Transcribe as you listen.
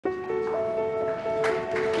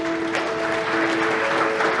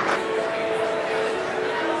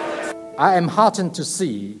I am heartened to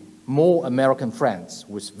see more American friends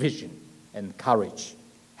with vision and courage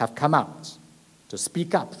have come out to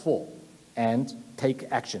speak up for and take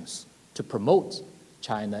actions to promote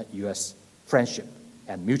China-US friendship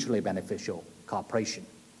and mutually beneficial cooperation.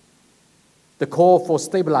 The call for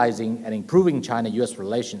stabilizing and improving China-US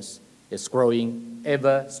relations is growing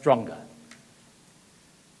ever stronger.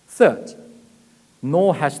 Third,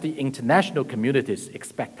 nor has the international community's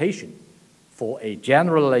expectation for a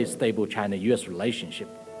generally stable China-US relationship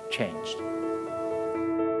changed.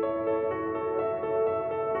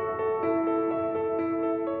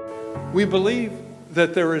 We believe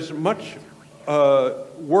that there is much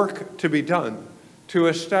work to be done to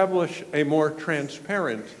establish a more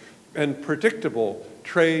transparent and predictable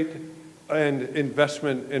trade and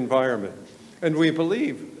investment environment. And we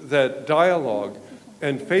believe that dialogue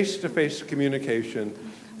and face-to-face communication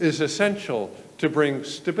is essential to bring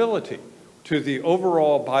stability to the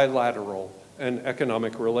overall bilateral and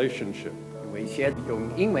economic relationship. 我先用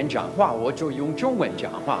英文讲话，我就用中文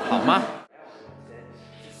讲话，好吗？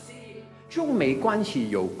中美关系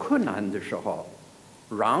有困难的时候，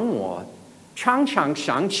让我常常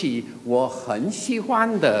想起我很喜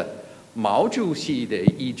欢的毛主席的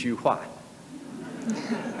一句话：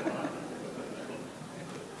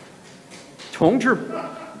同志，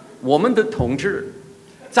我们的同志，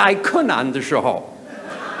在困难的时候，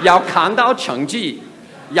要看到成绩，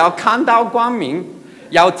要看到光明，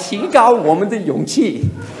要提高我们的勇气。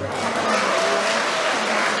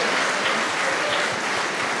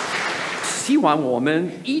希望我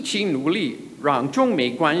们一起努力，让中美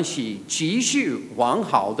关系继续往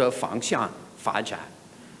好的方向发展。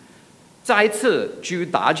再次祝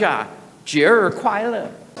大家节日快乐！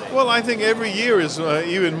 Well, I think every year is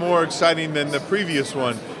even more exciting than the previous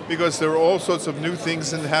one because there are all sorts of new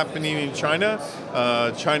things happening in China.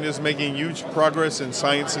 China is making huge progress in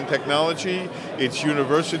science and technology. Its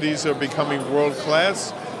universities are becoming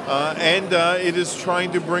world-class. And it is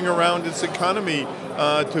trying to bring around its economy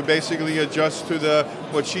to basically adjust to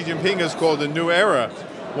what Xi Jinping has called the new era.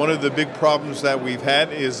 One of the big problems that we've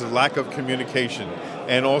had is lack of communication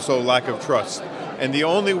and also lack of trust. And the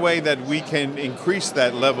only way that we can increase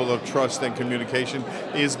that level of trust and communication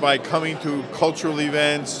is by coming to cultural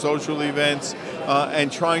events, social events,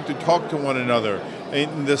 and trying to talk to one another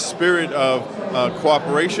in the spirit of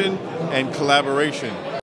cooperation and collaboration.